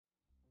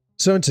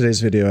So in today's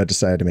video, I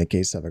decided to make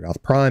a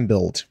Sevagoth Prime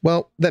build.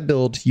 Well, that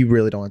build, you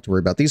really don't have to worry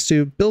about these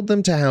two. Build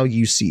them to how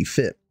you see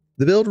fit.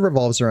 The build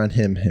revolves around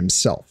him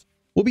himself.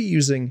 We'll be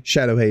using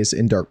Shadow Haze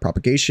and Dark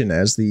Propagation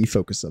as the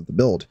focus of the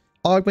build.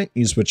 Augment,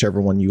 use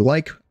whichever one you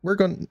like. We're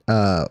going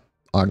to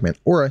augment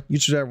Aura,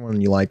 use whichever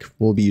one you like.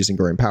 We'll be using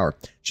Growing Power.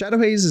 Shadow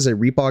Haze is a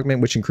Reap augment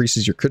which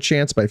increases your crit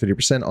chance by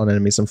 50% on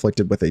enemies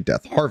inflicted with a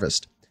Death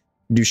Harvest.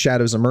 Do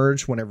Shadows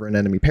Emerge whenever an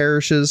enemy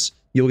perishes.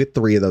 You'll get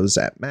 3 of those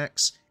at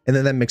max. And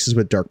then that mixes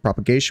with Dark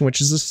Propagation, which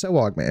is a Sow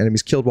augment.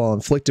 Enemies killed while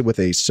inflicted with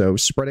a Sow,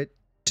 spread it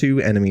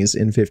to enemies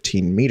in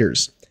 15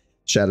 meters.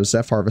 Shadow's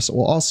Death Harvest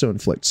will also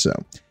inflict Sow.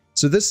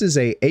 So this is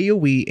a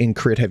AOE and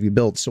crit heavy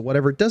build. So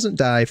whatever doesn't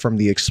die from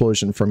the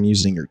explosion from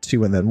using your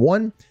 2 and then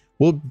 1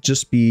 will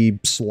just be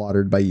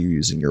slaughtered by you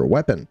using your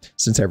weapon,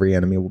 since every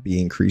enemy will be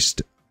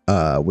increased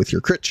with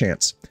your crit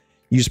chance.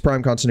 Use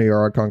Prime Continuity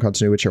or Oddcon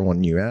Continuity, whichever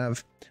one you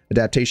have.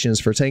 Adaptation is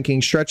for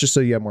tanking. Stretch is so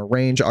you have more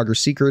range. Augur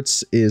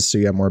Secrets is so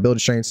you have more ability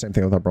strength. Same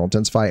thing with Upper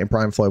Intensify. And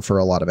Prime Flow for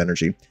a lot of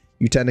energy.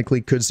 You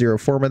technically could zero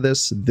forma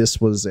this.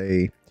 This was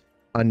a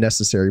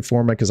unnecessary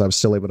forma because I was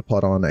still able to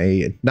put on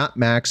a, not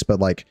max, but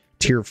like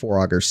tier 4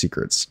 Augur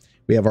Secrets.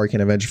 We have Arcane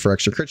Avenger for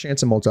extra crit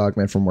chance and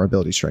Multi-Augment for more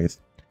ability strength.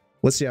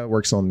 Let's see how it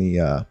works on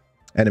the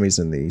enemies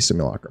in the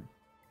Simulacrum.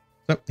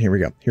 So here we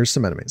go. Here's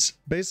some enemies.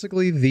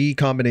 Basically, the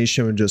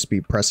combination would just be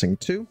pressing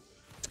 2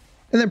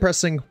 and then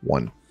pressing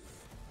 1.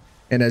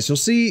 And as you'll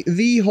see,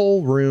 the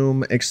whole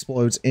room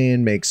explodes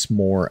and makes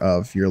more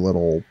of your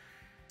little,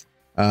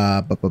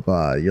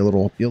 your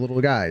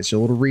little guys,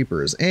 your little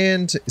reapers.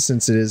 And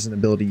since it is an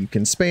ability you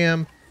can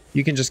spam,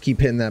 you can just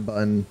keep hitting that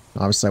button.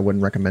 Obviously, I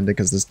wouldn't recommend it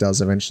because this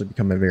does eventually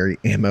become a very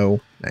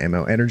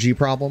energy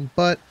problem.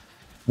 But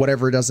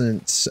whatever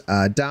doesn't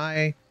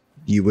die,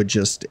 you would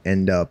just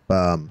end up,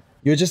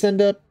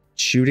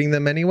 shooting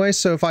them anyway.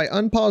 So if I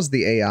unpause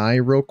the AI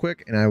real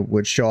quick and I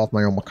would show off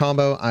my normal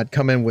combo, I'd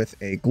come in with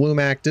a Gloom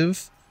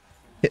active,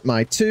 hit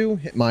my 2,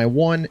 hit my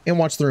 1, and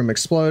watch the room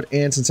explode.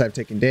 And since I've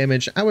taken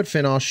damage, I would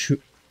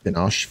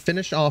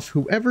finish off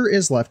whoever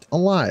is left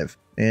alive.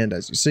 And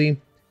as you see,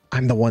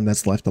 I'm the one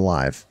that's left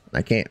alive.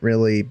 I can't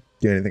really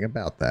do anything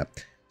about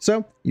that.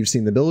 So you've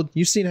seen the build,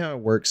 you've seen how it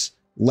works.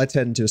 Let's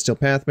head into a Steel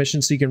Path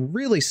mission so you can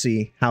really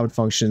see how it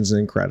functions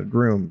in crowded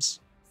rooms.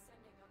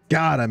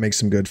 God, I make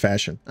some good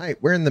fashion. All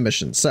right, we're in the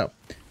mission. So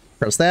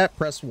press that,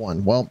 press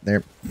 1. Well,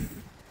 there.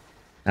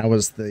 That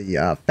was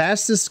the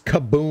fastest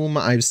kaboom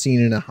I've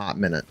seen in a hot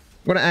minute.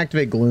 I'm going to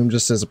activate Gloom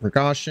just as a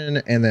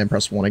precaution and then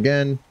press 1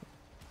 again.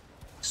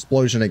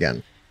 Explosion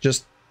again.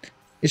 It's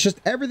just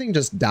everything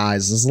just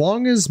dies. As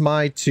long as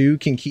my 2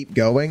 can keep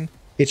going,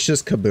 it's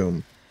just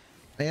kaboom.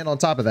 And on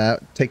top of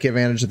that, take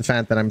advantage of the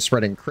fact that I'm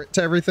spreading crit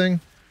to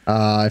everything.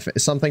 If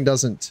something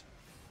doesn't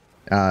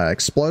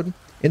explode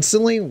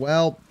instantly,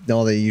 well,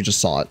 no, you just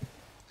saw it.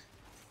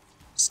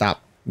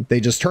 Stop.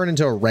 They just turn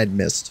into a red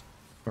mist.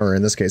 Or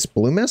in this case,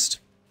 blue mist.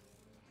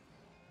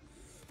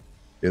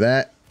 Do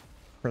that.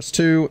 Press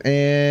 2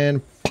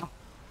 and pop.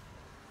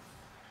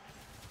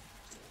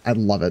 I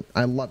love it.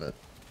 I love it.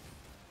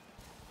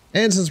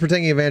 And since we're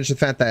taking advantage of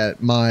the fact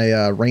that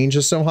my range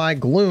is so high,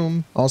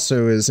 Gloom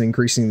also is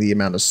increasing the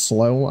amount of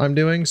slow I'm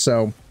doing.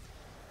 So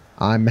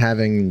I'm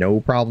having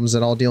no problems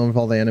at all dealing with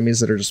all the enemies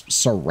that are just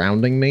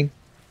surrounding me.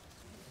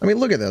 I mean,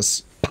 look at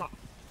this. Pop.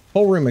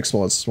 Whole room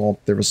explodes. Well,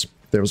 there was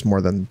more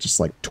than just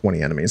like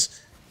 20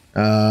 enemies.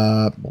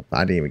 Well,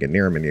 I didn't even get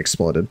near them and he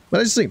exploded.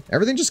 But I see,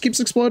 everything just keeps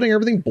exploding.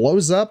 Everything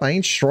blows up. I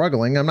ain't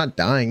struggling. I'm not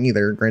dying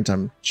either. Granted,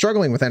 I'm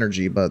struggling with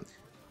energy, but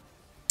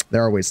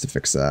there are ways to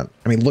fix that.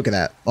 I mean, look at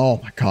that. Oh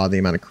my God, the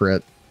amount of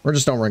crit. Or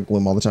just don't run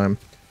Gloom all the time.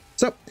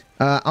 So,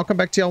 I'll come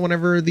back to y'all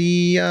whenever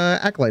the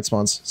Acolyte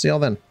spawns. See y'all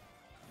then.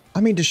 I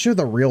mean, to show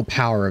the real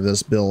power of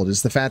this build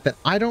is the fact that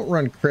I don't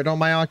run crit on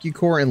my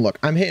OcuCore, and look,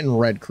 I'm hitting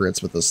red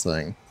crits with this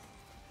thing.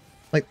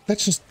 Like,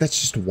 that's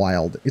just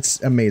wild.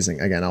 It's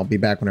amazing. Again, I'll be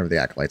back whenever the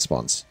Acolyte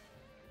spawns.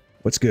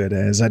 What's good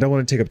is I don't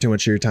want to take up too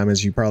much of your time,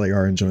 as you probably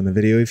are enjoying the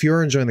video. If you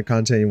are enjoying the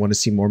content and you want to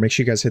see more, make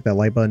sure you guys hit that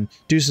like button,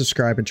 do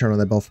subscribe, and turn on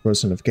that bell for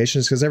post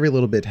notifications, because every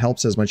little bit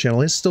helps, as my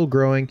channel is still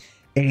growing,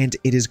 and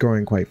it is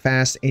growing quite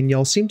fast, and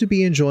y'all seem to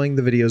be enjoying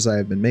the videos I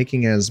have been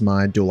making, as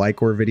my dual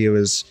ichor video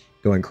is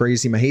going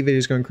crazy, my hate video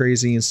is going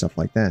crazy, and stuff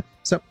like that.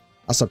 So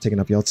I'll stop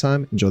taking up y'all's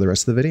time. Enjoy the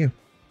rest of the video.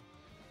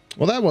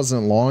 Well, that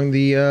wasn't long.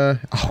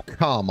 Oh,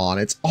 come on.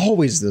 It's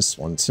always this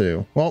one,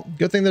 too. Well,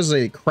 good thing there's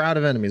a crowd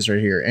of enemies right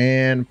here.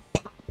 And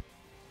pop.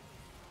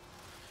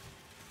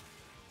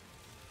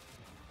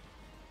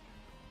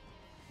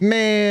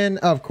 Man,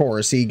 of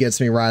course, he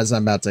gets me right as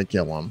I'm about to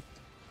kill him.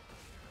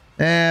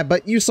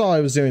 But you saw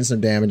I was doing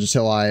some damage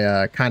until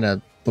I kind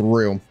of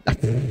threw.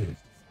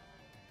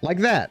 Like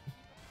that.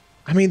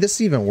 I mean, this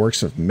even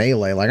works with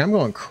melee. Like, I'm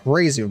going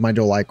crazy with my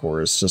dual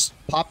ichors. Just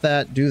pop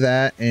that, do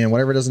that, and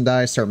whatever doesn't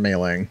die, start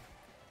meleeing.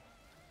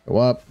 Go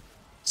up,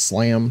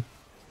 slam,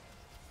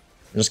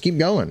 just keep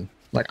going.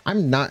 Like,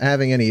 I'm not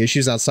having any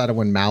issues outside of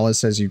when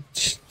Malice, as you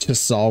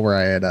just saw, where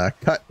I had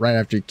cut right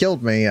after he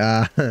killed me,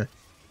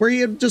 where he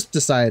had just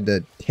decided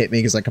to hit me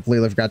because I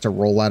completely forgot to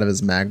roll out of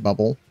his mag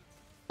bubble.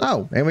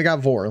 Oh, and we got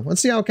Vor.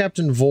 Let's see how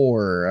Captain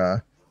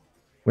Vor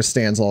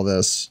withstands all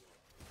this.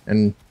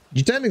 And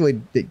you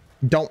technically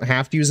don't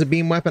have to use a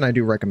beam weapon. I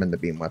do recommend the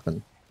beam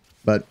weapon,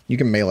 but you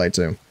can melee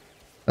too.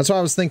 That's why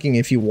I was thinking,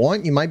 if you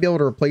want, you might be able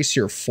to replace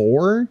your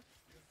 4.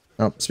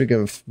 Oh,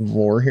 speaking of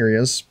Vor, here he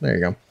is. There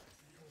you go.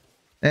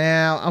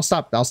 I'll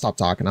stop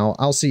talking.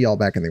 I'll see y'all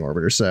back in the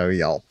orbiter, so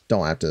y'all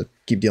don't have to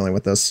keep dealing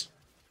with this.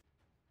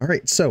 All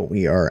right, so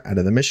we are out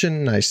of the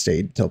mission. I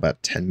stayed till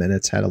about 10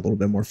 minutes, had a little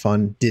bit more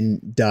fun.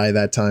 Didn't die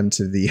that time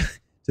to the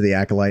to the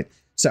acolyte.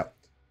 So,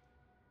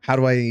 how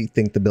do I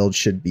think the build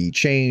should be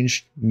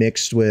changed,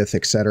 mixed with,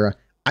 etc.?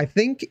 I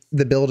think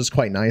the build is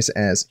quite nice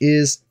as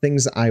is.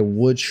 Things I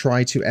would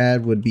try to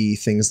add would be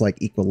things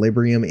like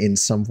Equilibrium in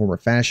some form or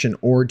fashion,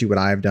 or do what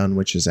I've done,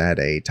 which is add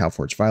a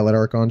Talforge Violet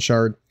Archon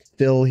shard.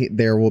 Still,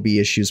 there will be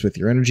issues with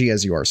your energy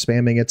as you are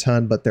spamming a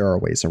ton, but there are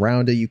ways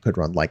around it. You could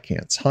run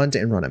Lycant's Hunt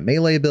and run a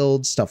melee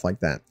build, stuff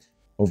like that.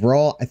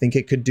 Overall, I think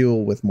it could do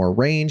with more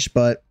range,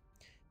 but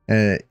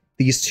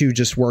these two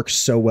just work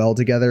so well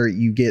together.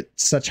 You get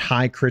such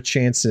high crit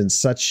chance and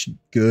such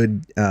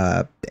good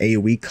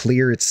AOE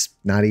clear. It's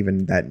not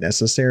even that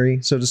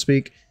necessary, so to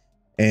speak.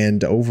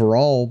 And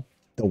overall,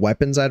 the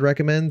weapons I'd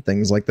recommend,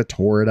 things like the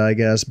turret, I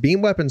guess.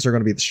 Beam weapons are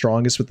going to be the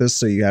strongest with this,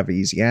 so you have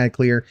easy add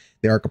clear.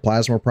 The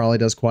Archoplasma probably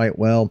does quite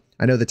well.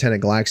 I know the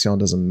Tenet Galaxion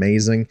does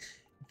amazing.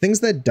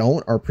 Things that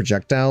don't are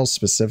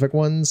projectile-specific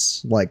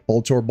ones, like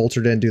Boltor. Boltor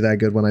didn't do that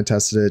good when I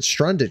tested it.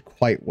 Strun did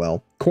quite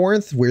well.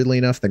 Corinth, weirdly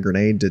enough, the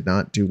grenade did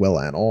not do well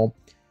at all.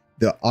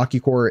 The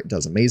Occucore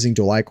does amazing.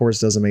 Dual Icores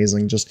does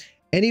amazing. Just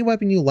any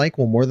weapon you like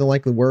will more than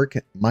likely work,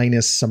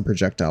 minus some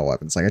projectile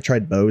weapons. Like I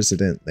tried bows, they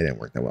didn't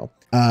work that well.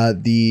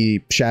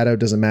 The Shadow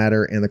doesn't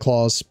matter, and the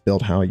Claws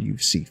build how you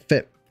see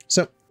fit.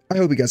 So I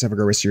hope you guys have a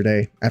great rest of your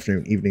day,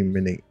 afternoon,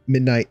 evening,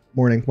 midnight,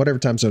 morning, whatever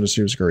time zone is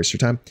yours, great rest of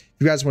your time. If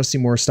you guys want to see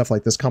more stuff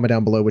like this, comment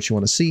down below what you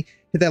want to see,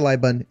 hit that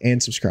like button,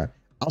 and subscribe.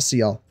 I'll see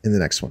y'all in the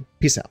next one.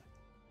 Peace out.